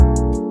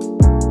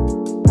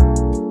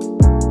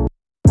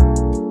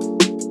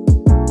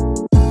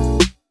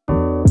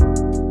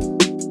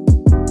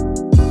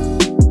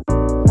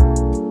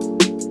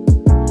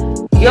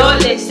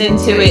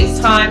listening to It's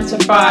Time to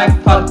Thrive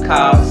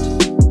podcast.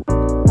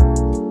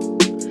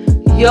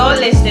 You're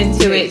listening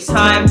to It's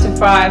Time to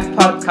Thrive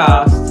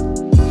podcast.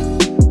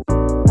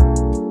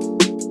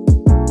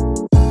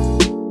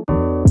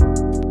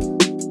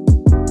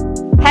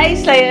 Hey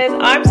Slayers,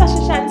 I'm Sasha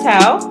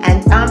Chantel.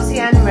 And I'm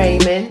Sian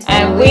Raymond.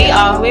 And we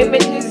are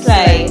Women Who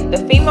Slay, the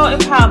female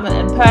empowerment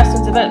and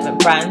personal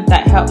development brand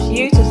that helps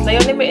you to slay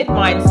your limited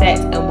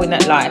mindset and win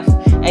at life.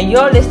 And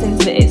you're listening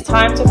to the It's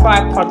Time to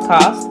Thrive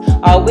podcast,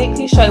 our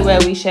weekly show where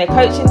we share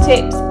coaching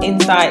tips,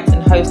 insights,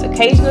 and host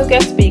occasional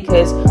guest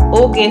speakers,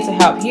 all geared to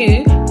help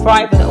you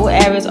thrive in all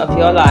areas of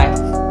your life.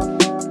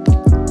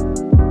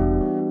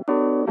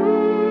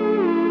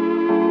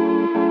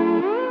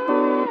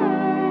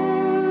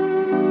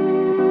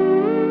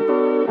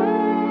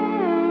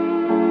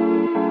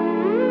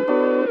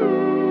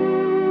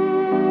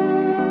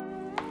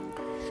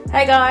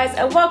 Hey guys,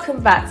 and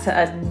welcome back to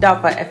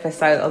another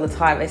episode of the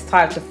It's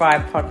Time to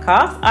Thrive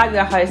podcast. I'm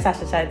your host,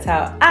 Sasha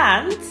Chantel,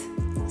 and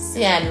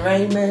Sian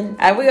Raymond.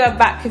 And we are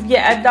back with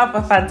yet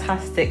another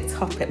fantastic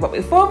topic. But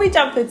before we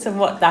jump into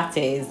what that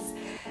is,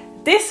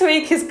 this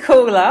week is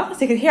cooler,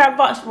 so you can hear I'm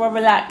much more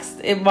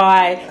relaxed in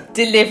my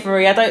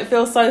delivery. I don't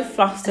feel so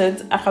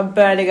flustered, like I'm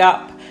burning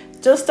up.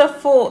 Just the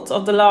thought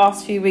of the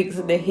last few weeks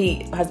in the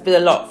heat has been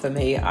a lot for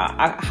me.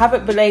 I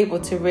haven't been able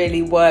to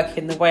really work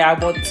in the way I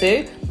want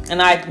to,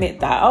 and I admit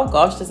that. Oh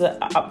gosh, there's an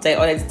update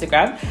on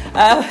Instagram.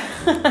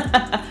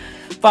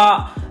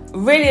 But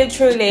really and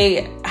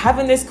truly,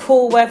 having this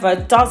cool weather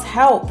does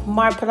help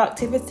my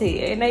productivity.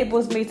 It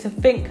enables me to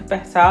think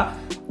better,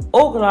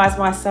 organise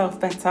myself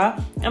better,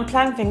 and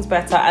plan things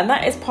better. And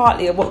that is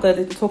partly what we're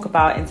going to talk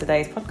about in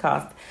today's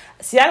podcast.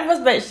 Sian was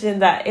mentioning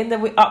that in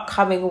the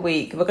upcoming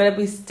week, we're going to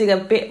be doing a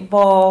bit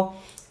more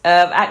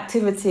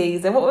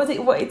activities. And what was it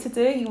you wanted to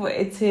do?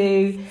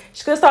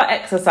 She's going to start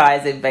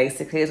exercising,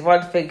 basically, is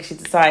one thing she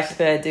decided she's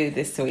going to do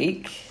this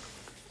week.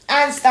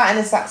 And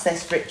starting a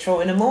success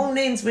ritual in the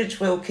mornings, which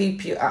will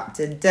keep you up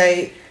to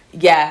date.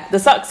 Yeah, the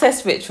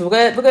success ritual.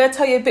 We're going to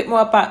tell you a bit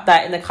more about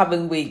that in the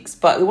coming weeks,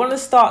 but we want to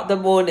start the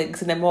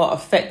mornings in a more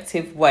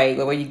effective way,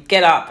 where when you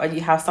get up and you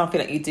have something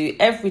that you do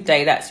every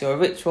day, that's your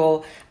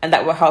ritual, and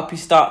that will help you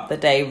start the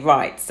day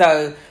right.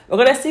 So we're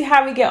going to see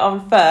how we get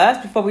on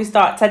first before we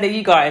start telling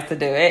you guys to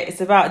do it.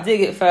 It's about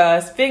doing it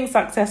first, being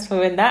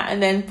successful in that,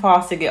 and then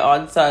passing it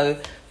on.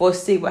 So we'll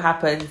see what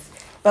happens.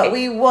 But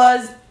we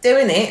was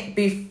doing it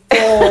before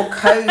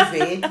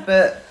COVID,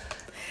 but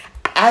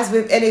as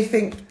with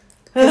anything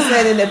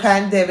concerning the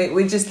pandemic,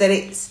 we just let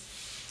it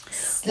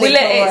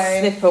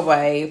slip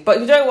away. But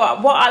you know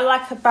what I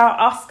like about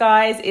us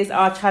guys is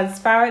our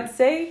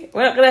transparency.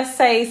 We're not going to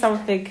say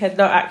something and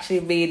not actually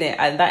mean it,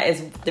 and that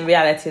is the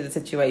reality of the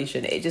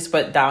situation. It just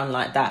went down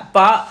like that,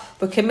 but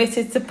we're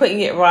committed to putting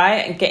it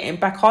right and getting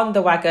back on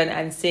the wagon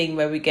and seeing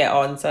where we get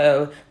on.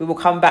 So we will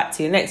come back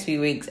to you next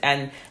few weeks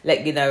and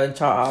let you know and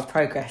chart our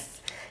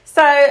progress.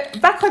 So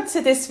back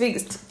onto this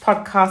week's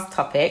podcast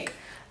topic.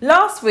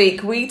 Last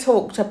week we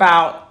talked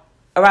about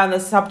around the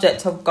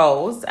subject of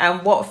goals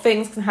and what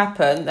things can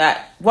happen,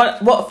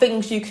 what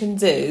things you can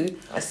do.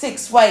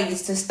 6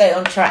 ways to stay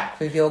on track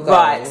with your goals.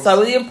 Right, so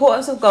with the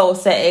importance of goal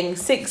setting,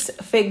 6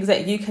 things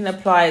that you can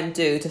apply and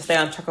do to stay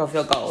on track of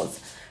your goals.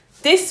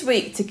 This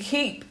week, to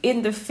keep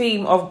in the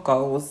theme of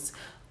goals,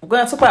 we're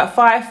going to talk about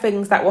 5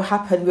 things that will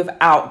happen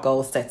without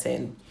goal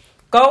setting.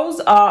 Goals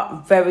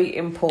are very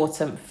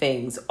important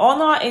things.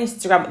 On our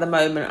Instagram at the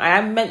moment, I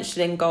am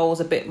mentioning goals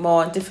a bit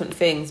more and different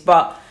things,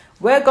 but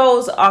where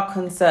goals are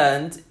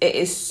concerned, it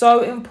is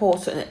so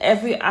important in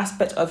every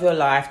aspect of your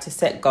life to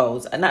set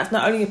goals. And that's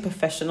not only your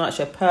professional, it's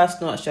your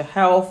personal, it's your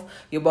health,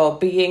 your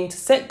well-being. To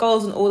set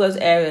goals in all those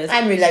areas.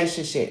 And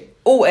relationship.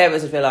 All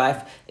areas of your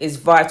life is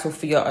vital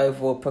for your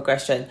overall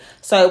progression.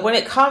 So when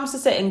it comes to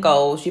setting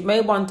goals, you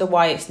may wonder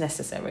why it's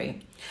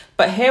necessary.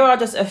 But here are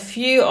just a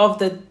few of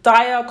the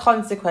dire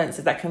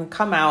consequences that can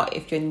come out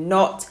if you're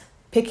not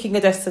picking a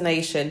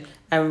destination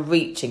and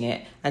reaching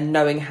it and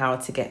knowing how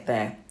to get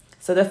there.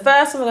 So the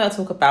first one we're going to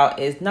talk about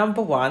is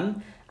number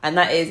 1, and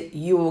that is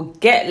you will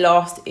get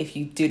lost if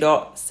you do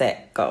not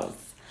set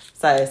goals.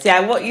 So,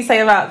 Sian, what you say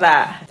about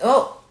that?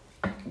 Oh,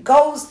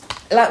 goals,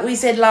 like we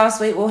said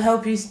last week, will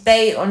help you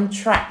stay on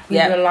track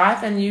with your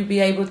life, and you'll be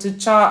able to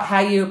chart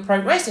how you're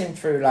progressing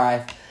through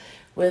life.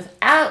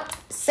 Without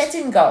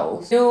setting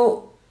goals,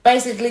 you'll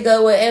basically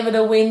go wherever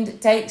the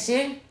wind takes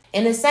you.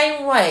 In the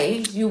same way,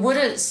 you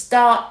wouldn't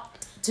start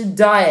to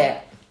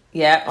diet.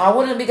 Yeah. I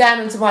wouldn't be going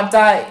into my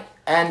diet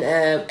and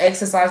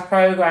exercise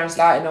program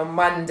starting on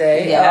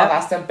Monday. Yeah.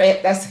 That's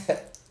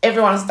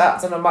everyone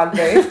starts on a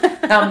Monday.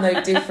 I'm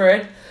no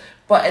different.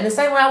 But in the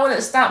same way, I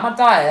wouldn't start my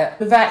diet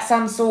without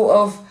some sort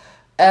of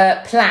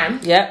plan.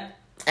 Yeah.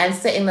 And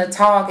setting the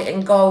target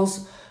and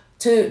goals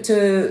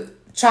to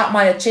chart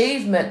my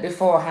achievement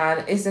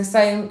beforehand. Is the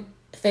same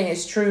thing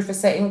is true for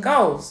setting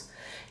goals.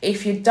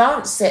 If you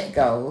don't set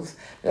goals,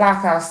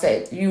 like I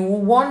said, you will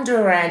wander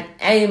around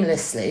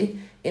aimlessly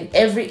in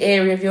every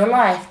area of your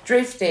life,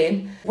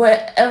 drifting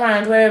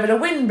around wherever the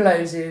wind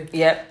blows you.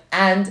 Yep.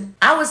 And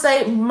I would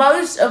say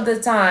most of the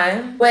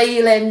time, where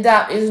you'll end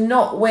up is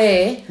not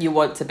where you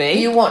want to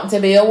be.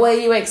 Or where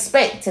you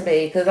expect to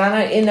be. Because I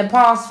know in the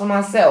past for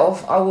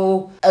myself, I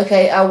want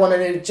a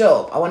new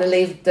job. I want to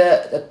leave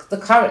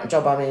the current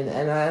job I'm in.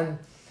 And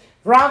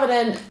rather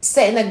than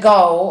setting a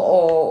goal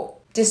or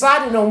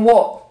deciding on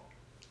what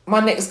my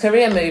next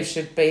career move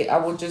should be, I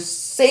will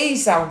just see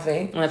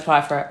something and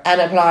apply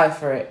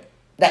for it.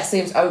 That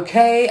seems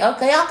okay,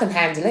 I can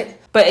handle it.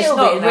 But it's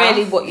not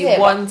really what you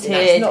wanted.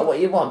 It's not what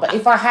you want. But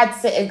if I had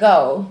set a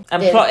goal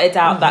and plotted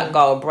out that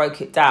goal and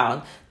broke it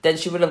down, then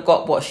she would have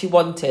got what she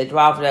wanted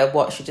rather than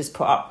what she just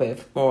put up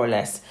with, more or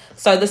less.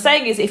 So the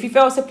saying is, if you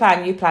fail to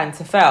plan, you plan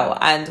to fail.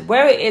 And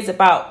where it is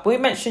about, we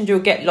mentioned you'll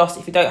get lost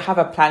if you don't have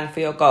a plan for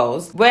your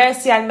goals. Where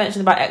Sian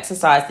mentioned about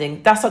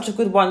exercising, that's such a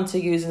good one to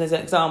use as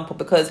an example,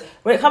 because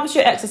when it comes to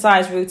your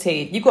exercise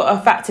routine, you've got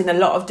to factor in a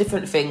lot of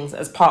different things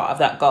as part of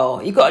that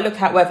goal. You've got to look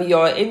at whether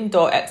you're an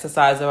indoor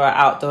exerciser or an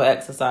outdoor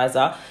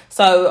exerciser.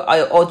 So,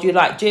 or do you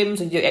like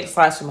gyms, or do you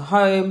exercise from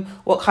home?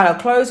 What kind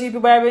of clothes you be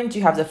wearing? Do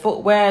you have the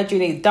footwear? Do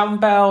you need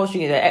dumbbells? Do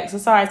you need an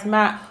exercise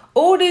mat?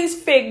 All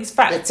these things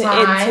factor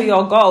into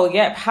your goal.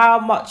 Yep, how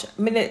much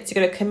minutes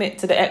you're going to commit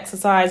to the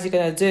exercise you're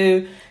going to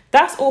do.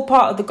 That's all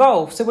part of the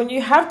goal. So when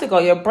you have the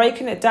goal, you're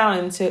breaking it down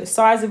into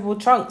sizable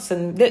chunks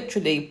and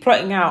literally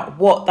plotting out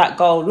what that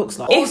goal looks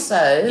like.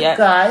 Also,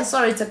 guys,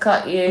 sorry to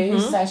cut you,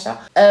 Sasha,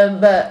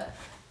 but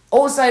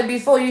also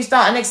before you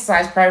start an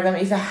exercise program,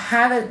 if you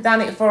haven't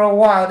done it for a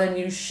while, then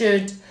you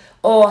should,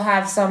 or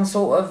have some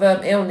sort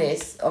of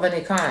illness of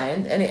any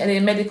kind, any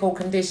medical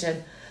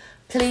condition,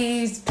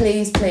 please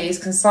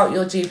consult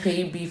your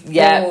GP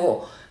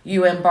before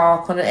you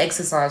embark on an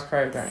exercise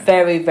program.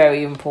 Very,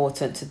 very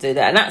important to do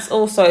that. And that's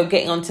also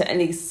getting onto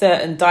any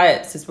certain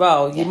diets as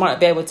well. You might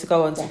be able to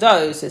go onto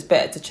those. So it's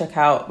better to check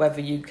out whether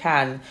you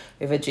can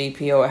with a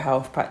GP or a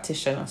health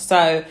practitioner.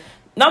 So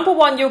number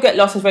one, you'll get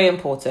lost is very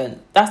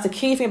important. That's the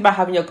key thing about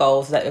having your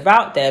goals, that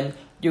without them,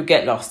 you'll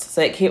get lost.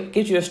 So it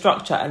gives you a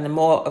structure and a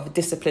more of a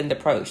disciplined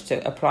approach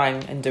to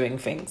applying and doing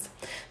things.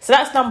 So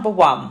that's number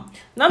one.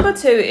 Number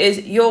two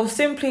is you'll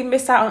simply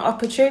miss out on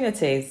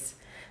opportunities.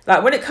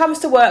 Like when it comes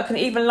to work and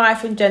even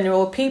life in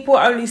general, people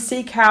only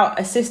seek out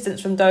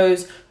assistance from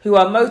those who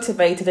are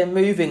motivated and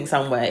moving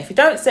somewhere. If you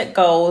don't set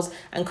goals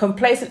and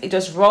complacently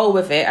just roll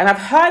with it, and I've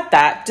heard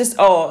that,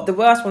 the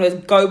worst one is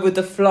go with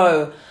the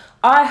flow.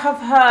 I have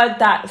heard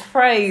that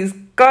phrase,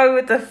 go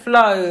with the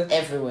flow.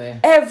 Everywhere.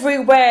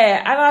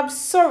 And I'm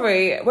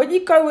sorry, when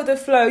you go with the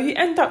flow, you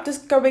end up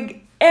just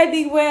going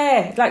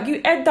anywhere. Like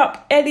you end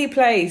up any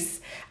place.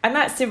 And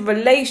that's in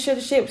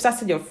relationships,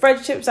 that's in your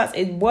friendships, that's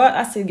in work,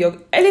 that's in your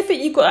anything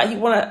you got that you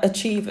want to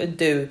achieve and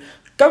do.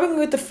 Going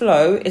with the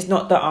flow is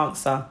not the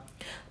answer.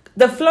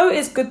 The flow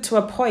is good to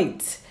a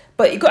point,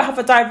 but you've got to have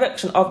a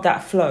direction of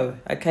that flow,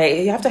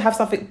 okay? You have to have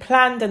something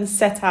planned and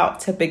set out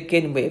to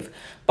begin with.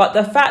 But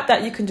the fact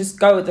that you can just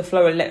go with the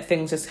flow and let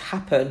things just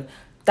happen,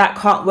 that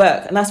can't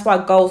work. And that's why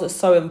goals are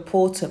so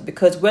important,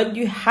 because when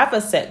you have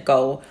a set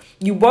goal,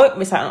 you won't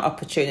miss out on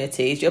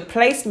opportunities. You're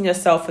placing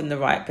yourself in the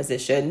right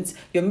positions.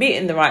 You're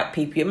meeting the right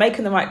people. You're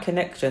making the right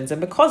connections. And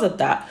because of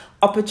that,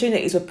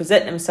 opportunities will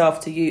present themselves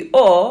to you,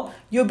 or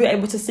you'll be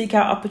able to seek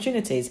out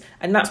opportunities.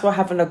 And that's why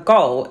having a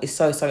goal is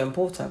so, so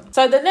important.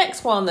 So the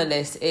next one on the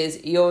list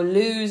is you'll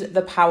lose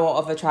the power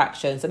of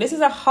attraction. So this is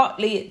a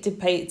hotly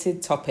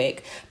debated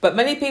topic, but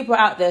many people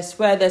out there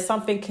swear there's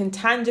something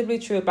intangibly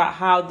true about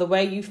how the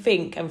way you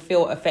think and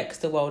feel affects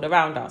the world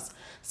around us.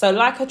 So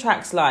like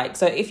attracts like.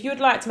 So if you'd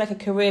like to make a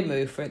career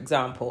move, for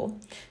example,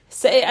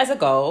 set it as a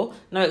goal,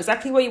 know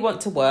exactly where you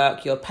want to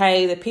work, your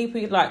pay, the people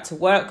you'd like to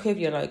work with,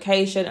 your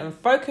location, and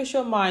focus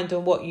your mind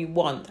on what you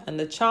want. And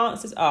the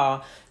chances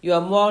are you are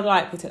more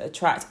likely to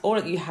attract all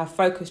that you have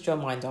focused your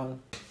mind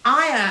on.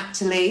 I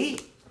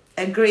actually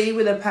agree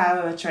with the power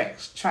of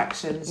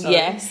attraction. So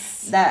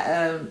yes.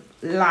 That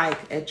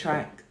like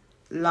attract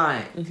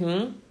like.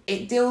 Mm-hmm.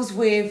 It deals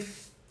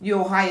with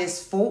your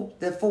highest thought,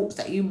 the thoughts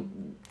that you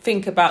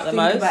think about the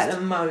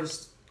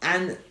most.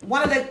 And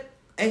one of the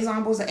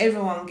examples that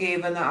everyone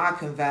give and that I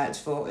can vouch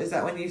for is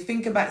that when you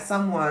think about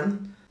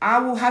someone, I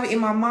will have it in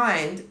my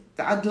mind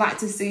that I'd like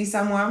to see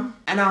someone,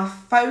 and I'll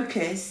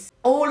focus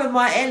all of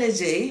my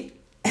energy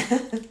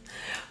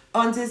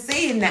onto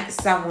seeing that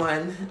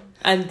someone.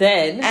 And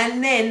then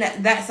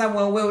that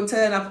someone will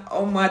turn up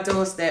on my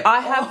doorstep.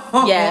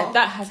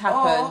 That has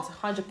happened,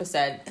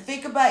 100%.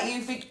 Think about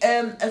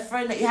a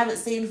friend that you haven't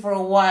seen for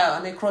a while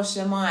and they cross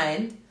your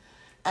mind,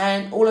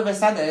 and all of a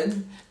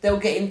sudden they'll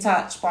get in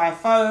touch by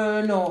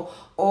phone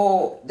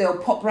or they'll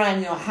pop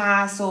round your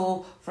house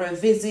or for a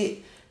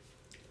visit.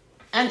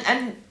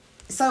 And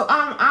so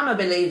I'm a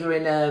believer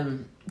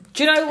in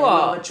do you know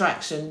what?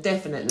 Attraction,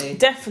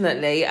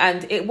 definitely.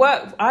 And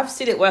I've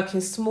seen it work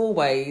in small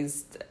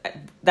ways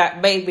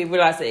that made me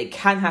realise that it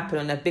can happen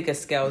on a bigger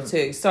scale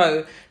too.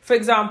 So, for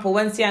example,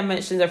 when Sian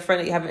mentions a friend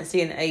that you haven't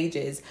seen in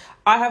ages,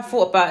 I have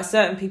thought about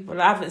certain people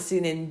that I haven't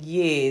seen in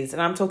years,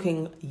 and I'm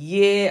talking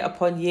year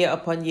upon year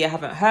upon year. I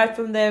haven't heard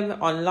from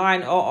them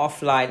online or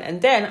offline,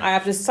 and then I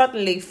have just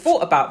suddenly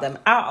thought about them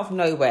out of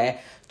nowhere.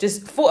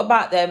 Just thought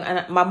about them,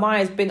 and my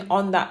mind's been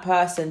on that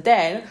person.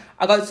 Then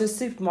I go to the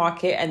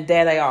supermarket, and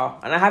there they are,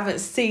 and I haven't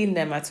seen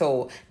them at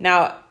all.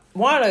 Now,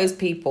 one of those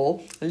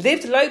people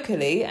lived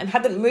locally and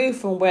hadn't moved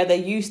from where they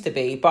used to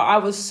be, but I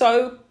was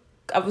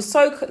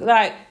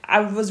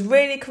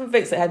really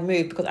convinced they had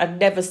moved because I'd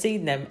never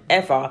seen them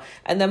ever.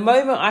 And the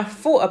moment I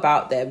thought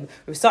about them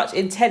with such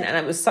intent, and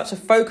it was such a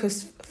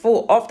focused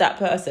thought of that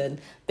person,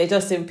 they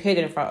just appeared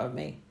in front of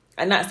me.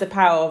 And that's the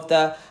power of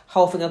the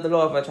whole thing of the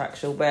law of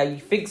attraction, where you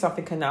think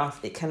something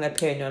enough, it can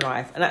appear in your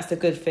life. And that's the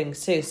good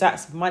things too. So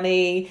that's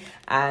money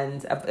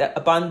and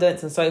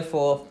abundance and so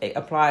forth. It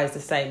applies the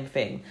same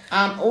thing.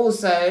 I'm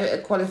also a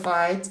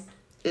qualified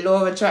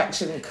law of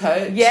attraction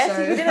coach. Yes,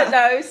 if you didn't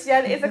know,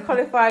 Sian is a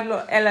qualified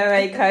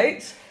LOA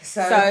coach.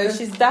 So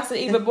that's an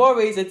even more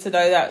reason to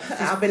know that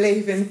I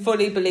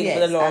fully believe in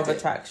the law of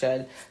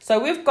attraction.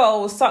 So with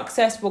goals,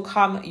 success will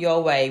come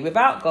your way.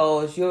 Without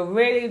goals, you'll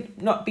really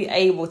not be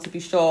able to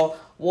be sure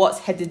what's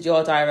headed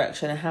your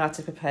direction and how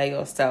to prepare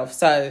yourself.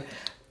 So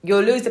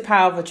you'll lose the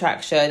power of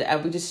attraction,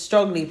 and we just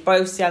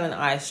both Sian and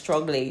I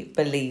strongly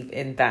believe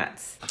in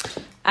that.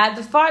 And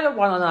the final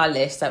one on our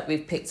list that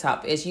we've picked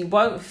up is you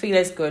won't feel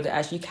as good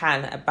as you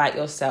can about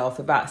yourself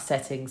without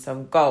setting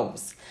some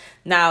goals.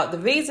 Now, the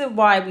reason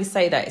why we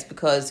say that is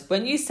because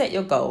when you set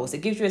your goals, it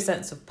gives you a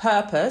sense of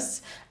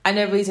purpose and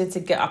a reason to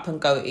get up and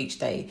go each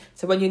day.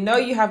 So when you know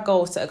you have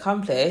goals to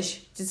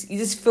accomplish, you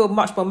just feel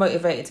much more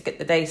motivated to get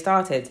the day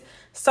started.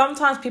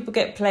 Sometimes people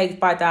get plagued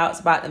by doubts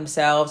about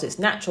themselves. It's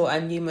natural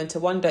and human to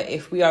wonder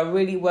if we are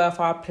really worth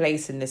our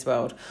place in this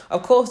world.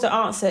 Of course, the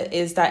answer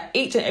is that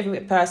each and every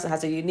person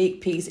has a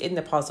unique piece in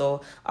the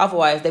puzzle.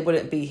 Otherwise, they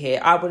wouldn't be here.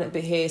 I wouldn't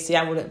be here.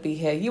 Sian wouldn't be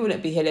here. You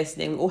wouldn't be here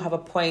listening. We all have a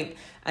point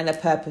and a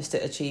purpose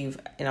to achieve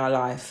in our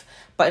life.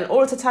 But in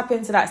order to tap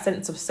into that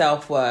sense of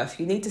self-worth,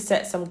 you need to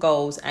set some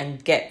goals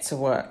and get to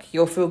work.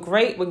 You'll feel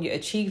great when you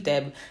achieve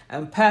them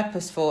and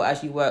purposeful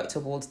as you work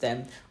towards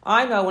them.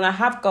 I know when I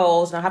have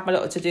goals and I have my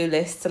little to-do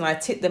lists and I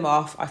tick them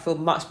off, I feel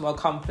much more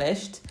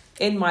accomplished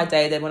in my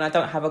day than when I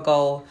don't have a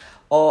goal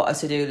or a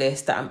to-do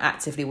list that I'm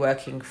actively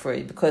working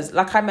through. Because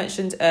like I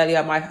mentioned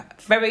earlier, my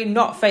very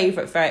not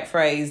favourite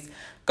phrase,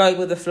 going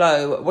with the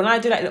flow, when I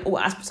do that in all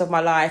aspects of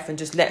my life and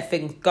just let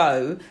things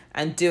go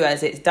and do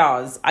as it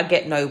does, I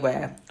get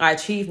nowhere. I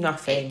achieve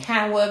nothing. It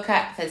can work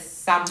out for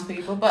some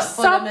people, but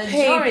for the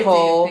majority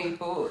of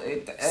people...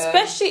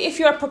 especially if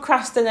you're a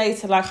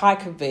procrastinator like I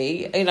can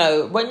be,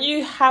 when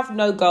you have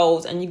no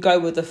goals and you go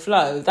with the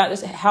flow, that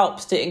just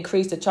helps to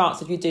increase the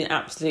chance of you doing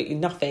absolutely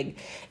nothing.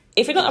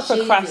 If you're not a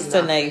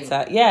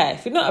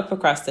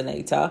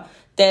procrastinator,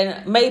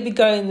 then maybe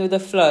going with the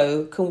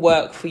flow can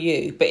work for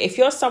you. But if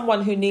you're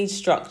someone who needs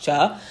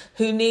structure,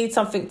 who needs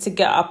something to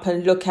get up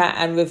and look at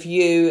and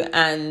review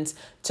and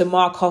to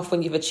mark off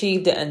when you've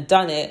achieved it and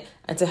done it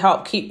and to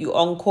help keep you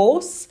on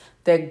course,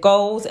 then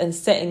goals and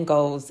setting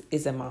goals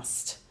is a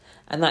must.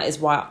 And that is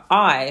why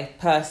I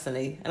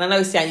personally, and I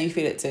know Sian, you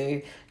feel it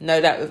too,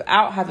 know that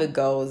without having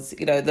goals,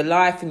 the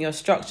life and your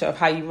structure of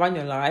how you run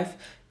your life,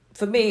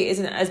 for me,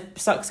 isn't as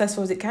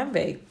successful as it can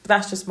be. But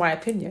that's just my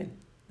opinion.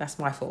 That's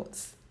my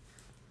thoughts.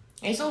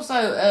 It's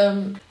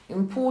also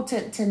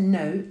important to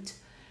note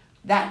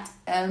that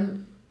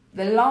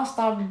the last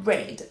I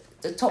read,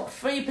 the top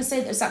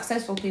 3% of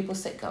successful people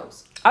set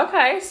goals.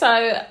 Okay,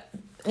 so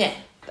yeah.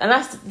 And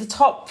that's the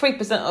top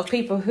 3% of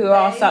people who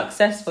are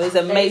successful. These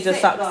are major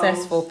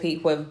successful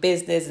people in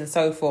business and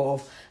so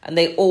forth. And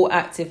they all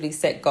actively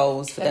set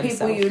goals for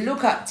themselves. People you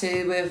look up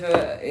to,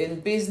 whether in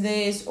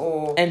business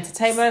or...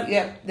 entertainment.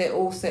 Yeah, they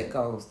all set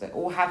goals. They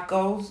all have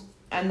goals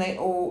and they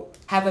all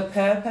have a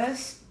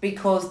purpose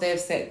because they've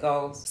set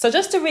goals. So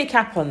just to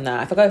recap on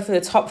that, if I go through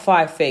the top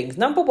 5 things.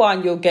 Number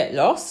 1, you'll get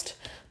lost.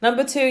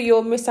 Number 2,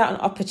 you'll miss out on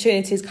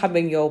opportunities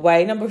coming your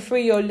way. Number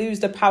 3, you'll lose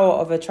the power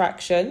of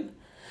attraction.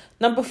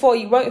 Number 4,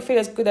 you won't feel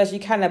as good as you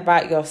can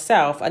about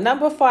yourself. And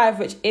number 5,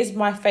 which is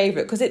my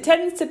favourite, because it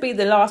tends to be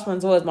the last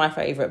one's always my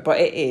favourite, but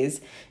it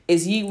is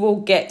you will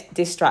get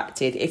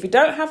distracted. If you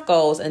don't have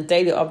goals and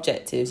daily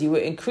objectives, you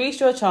will increase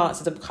your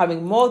chances of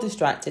becoming more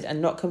distracted and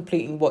not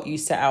completing what you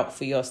set out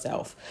for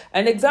yourself.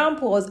 An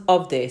example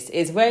of this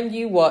is when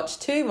you watch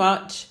too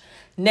much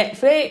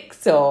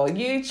Netflix or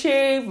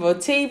YouTube or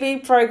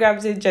TV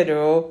programs in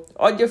general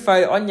on your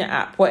phone, on your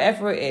app,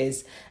 whatever it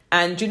is.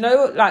 And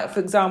for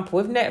example,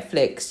 with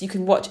Netflix, you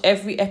can watch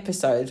every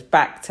episode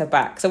back to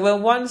back. So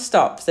when one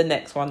stops, the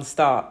next one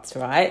starts,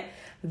 right?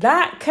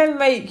 That can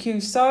make you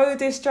so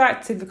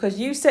distracted because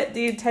you set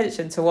the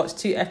intention to watch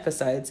 2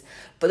 episodes,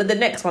 but then the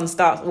next one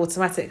starts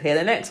automatically and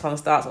the next one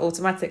starts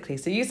automatically.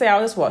 So you say, I'll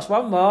just watch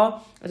one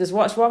more, I'll just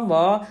watch one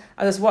more,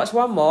 I'll just watch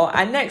one more.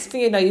 And next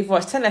thing you know, you've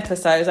watched 10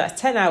 episodes, that's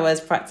 10 hours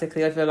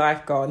practically of your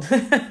life gone.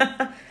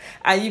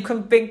 And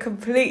you've been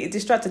completely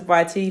distracted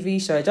by a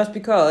TV show just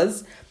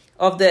because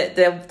of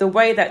the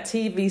way that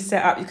TV's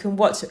set up. You can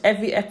watch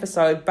every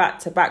episode back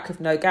to back with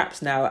no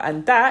gaps now,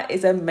 and that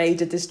is a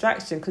major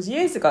distraction, because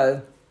years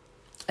ago,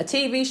 a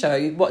TV show,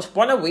 you'd watch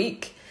one a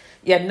week,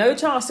 you had no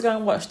chance to go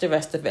and watch the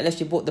rest of it unless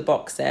you bought the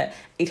box set.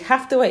 You'd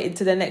have to wait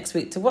until the next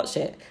week to watch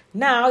it.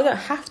 Now you don't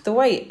have to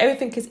wait.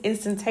 Everything is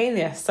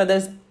instantaneous. So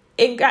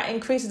that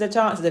increases the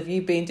chances of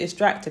you being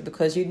distracted,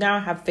 because you now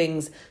have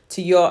things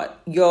to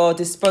your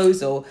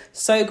disposal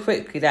so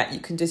quickly that you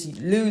can just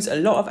lose a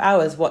lot of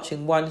hours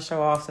watching one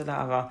show after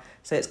another.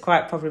 So it's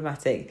quite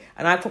problematic.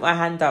 And I put my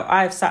hand up.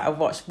 I've sat and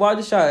watched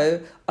one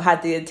show, or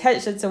had the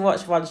intention to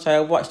watch one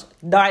show, watched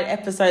 9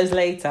 episodes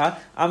later.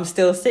 I'm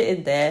still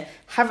sitting there,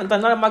 haven't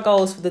done none of my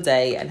goals for the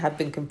day, and have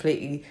been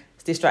completely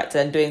distracted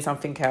and doing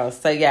something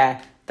else. So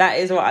yeah, that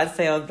is what I'd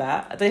say on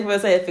that. I don't even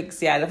want to say I think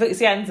Sian. I think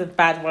Sian's a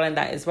bad one in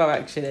that as well,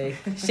 actually.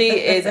 She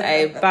is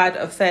a bad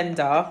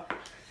offender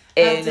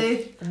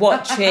in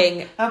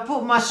watching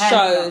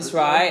shows,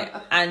 right?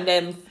 And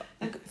then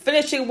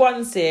finishing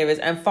one series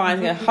and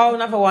finding a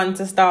whole other one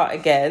to start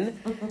again,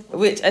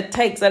 which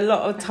takes a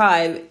lot of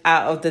time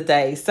out of the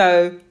day.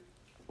 So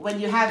when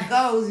you have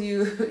goals,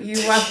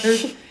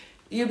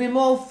 you'll be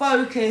more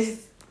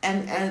focused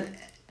and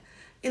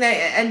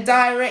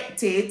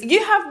directed.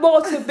 You have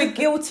more to be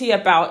guilty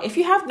about. If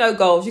you have no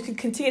goals, you can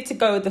continue to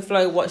go with the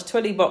flow, watch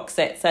 20 box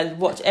sets and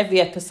watch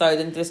every episode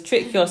and just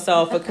trick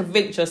yourself or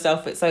convince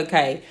yourself it's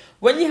okay.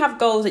 When you have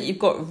goals that you've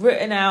got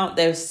written out,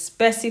 they're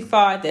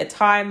specified, they're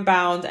time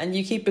bound, and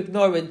you keep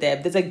ignoring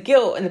them, there's a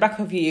guilt in the back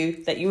of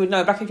you that you would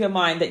know, back of your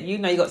mind, that you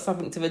know you got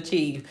something to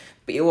achieve,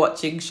 but you're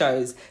watching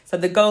shows. So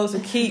the goals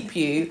will keep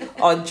you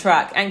on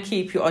track and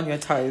keep you on your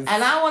toes.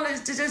 And I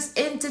wanted to just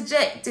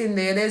interject in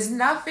there. There's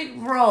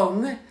nothing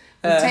wrong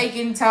with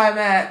taking time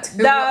out to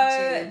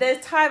watching.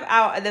 There's time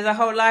out and there's a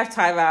whole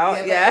lifetime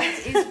out. Yeah.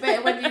 It's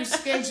better when you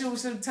schedule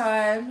some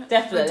time.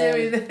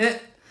 Definitely. For doing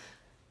it.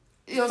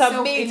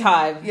 Some me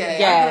time. I'm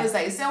going to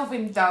say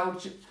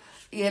self-indulge.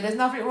 Yeah, there's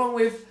nothing wrong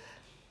with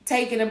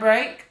taking a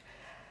break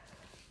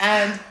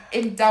and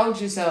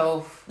indulge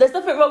yourself. There's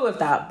nothing wrong with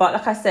that. But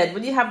like I said,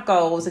 when you have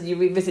goals and you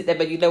revisit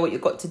them and you know what you've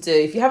got to do,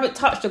 if you haven't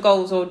touched your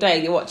goals all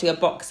day, you're watching a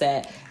box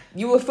set,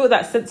 you will feel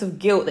that sense of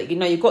guilt that you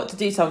know you've got to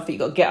do something, you've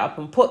got to get up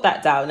and put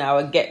that down now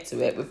and get to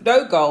it. With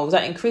no goals,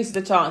 that increases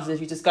the chances of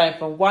you just going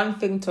from one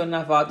thing to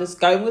another, just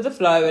going with the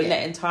flow and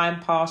letting time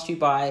pass you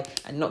by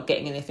and not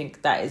getting anything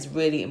that is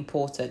really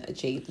important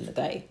achieved in the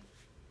day.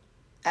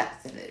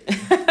 Absolutely.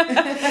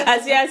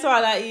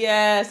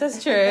 Yes,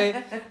 that's true.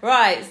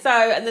 Right,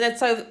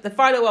 so the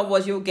final one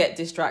was you'll get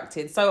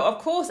distracted. So of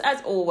course,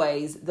 as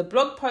always, the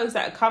blog post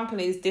that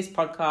accompanies this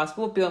podcast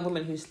will be on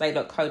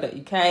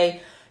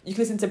womenwhoslay.co.uk. You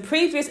can listen to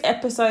previous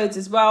episodes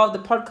as well. The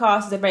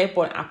podcast is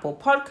available on Apple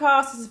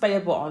Podcasts. It's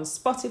available on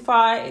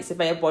Spotify. It's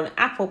available on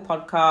Apple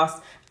Podcasts.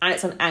 And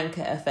it's on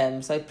Anchor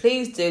FM. So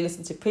please do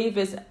listen to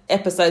previous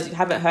episodes if you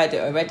haven't heard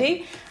it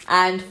already.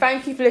 And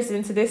thank you for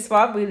listening to this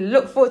one. We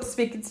look forward to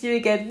speaking to you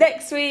again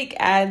next week.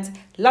 And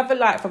love and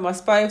light from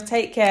us both.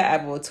 Take care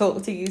and we'll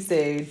talk to you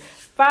soon.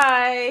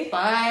 Bye.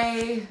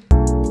 Bye.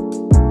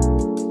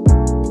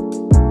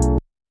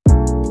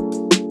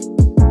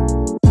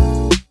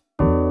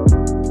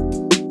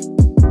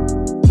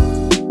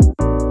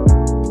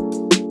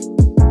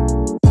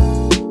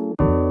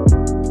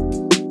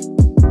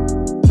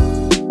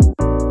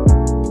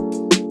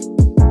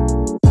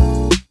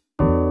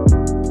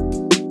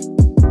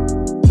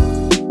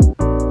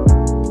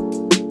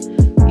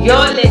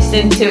 You're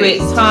listening to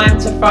It's Time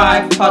to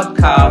Thrive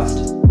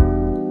podcast.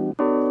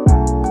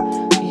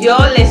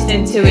 You're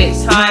listening to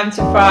It's Time to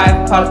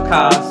Thrive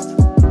podcast.